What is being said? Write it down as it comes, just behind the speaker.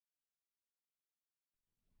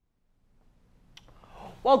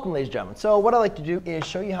Welcome, ladies and gentlemen. So what I'd like to do is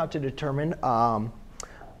show you how to determine how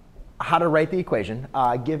to write the equation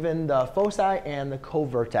given the foci and the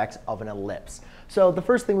co-vertex of an ellipse. So the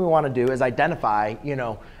first thing we want to do is identify,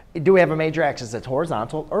 do we have a major axis that's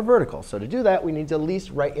horizontal or vertical? So to do that, we need to at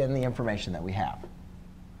least write in the information that we have.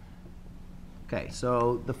 Okay,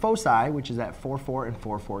 so the foci, which is at 4, 4, and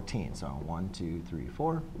 4, 14. So 1, 2, 3,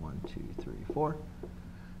 4, 1, 2, 3, 4,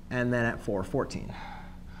 and then at 4, 14.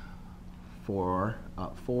 4,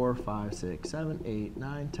 5, 6, 7, 8,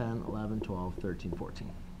 9, 10, 11, 12, 13,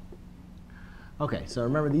 14. Okay, so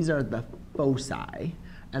remember these are the foci.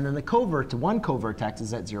 And then the one co-vertex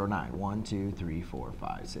is at 0, 9. 1, 2, 3, 4,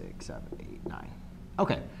 5, 6, 7, 8, 9.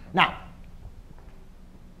 Okay, now,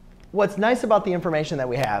 what's nice about the information that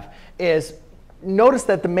we have is notice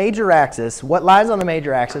that the major axis, what lies on the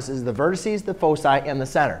major axis is the vertices, the foci, and the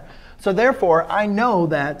center. So therefore, I know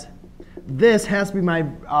that this has to be my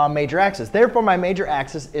major axis. Therefore, my major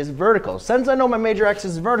axis is vertical. Since I know my major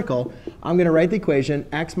axis is vertical, I'm going to write the equation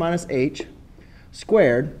x minus h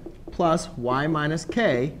squared plus y minus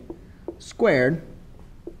k squared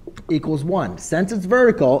equals 1. Since it's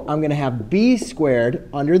vertical, I'm going to have b squared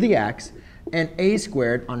under the x and a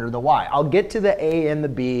squared under the y. I'll get to the a and the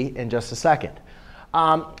b in just a second.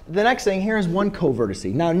 The next thing here is one co-vertex.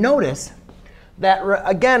 Now notice that,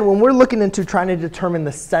 again, when we're looking into trying to determine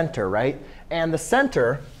the center, right? And the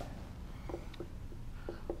center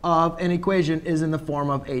of an equation is in the form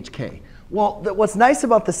of hk. Well, what's nice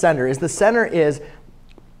about the center is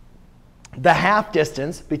the half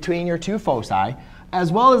distance between your two foci,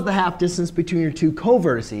 as well as the half distance between your two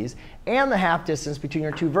co-vertices, and the half distance between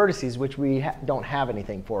your two vertices, which we don't have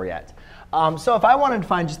anything for yet. So if I wanted to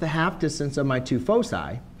find just the half distance of my two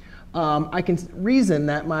foci, I can reason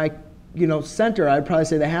that my center, I'd probably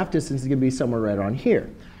say the half distance is going to be somewhere right around here.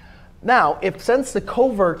 Now, since the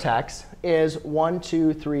co-vertex is 1,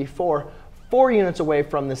 2, 3, 4 units away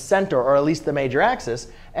from the center, or at least the major axis,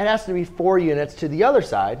 it has to be 4 units to the other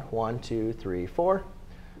side. 1, 2, 3, 4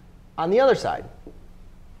 on the other side.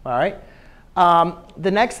 All right.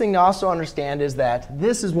 The next thing to also understand is that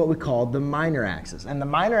this is what we call the minor axis. And the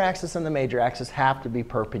minor axis and the major axis have to be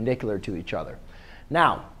perpendicular to each other.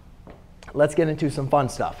 Now, let's get into some fun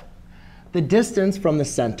stuff. The distance from the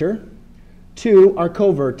center to our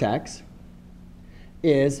co-vertex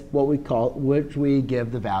is what we call, which we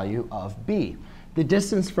give the value of b. The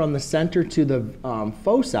distance from the center to the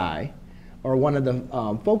foci, or one of the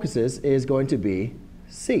focuses, is going to be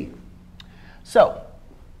c. So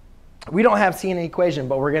we don't have c in the equation,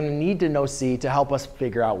 but we're going to need to know c to help us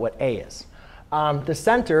figure out what a is. The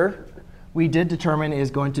center, we did determine, is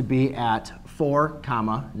going to be at 4,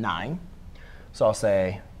 9. So I'll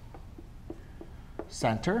say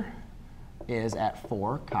center is at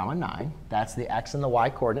 4, 9. That's the x and the y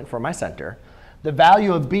coordinate for my center. The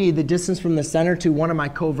value of b, the distance from the center to one of my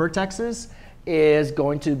co-vertexes, is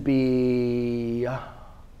going to be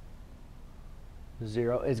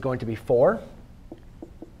 4.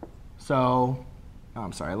 So,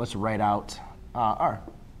 I'm sorry, let's write out r.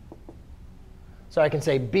 So I can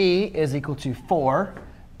say b is equal to 4,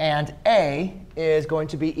 and a is going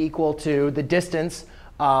to be equal to the distance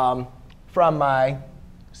from my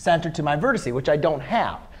center to my vertice, which I don't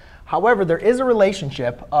have. However, there is a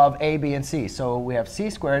relationship of a, b, and c. So we have c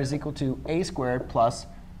squared is equal to a squared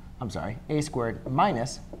a squared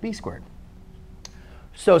minus b squared.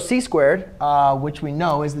 So c squared, which we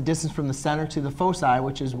know is the distance from the center to the foci,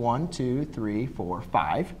 which is 1, 2, 3, 4,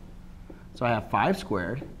 5. So I have 5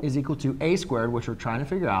 squared is equal to a squared, which we're trying to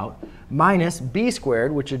figure out, minus b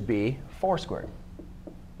squared, which would be 4 squared.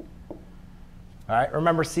 All right,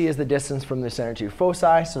 remember c is the distance from the center to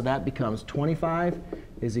foci, so that becomes 25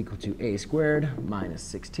 is equal to a squared minus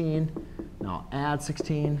 16. Now I'll add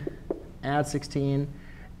 16,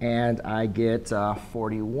 and I get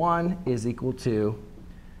 41 is equal to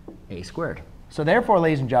a squared. So therefore,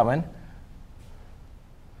 ladies and gentlemen,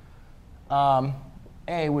 a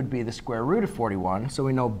would be the square root of 41. So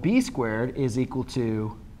we know b squared is equal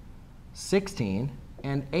to 16,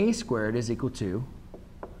 and a squared is equal to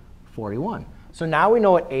 41. So now we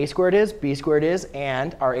know what a squared is, b squared is,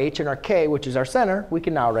 and our h and our k, which is our center, we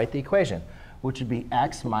can now write the equation, which would be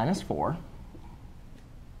x minus 4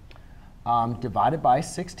 divided by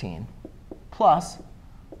 16 plus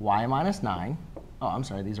y minus 9. Oh, I'm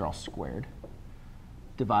sorry, these are all squared,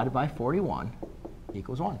 divided by 41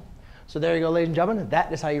 equals 1. So there you go, ladies and gentlemen.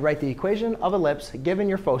 That is how you write the equation of ellipse given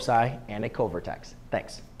your foci and a co-vertex.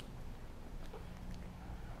 Thanks.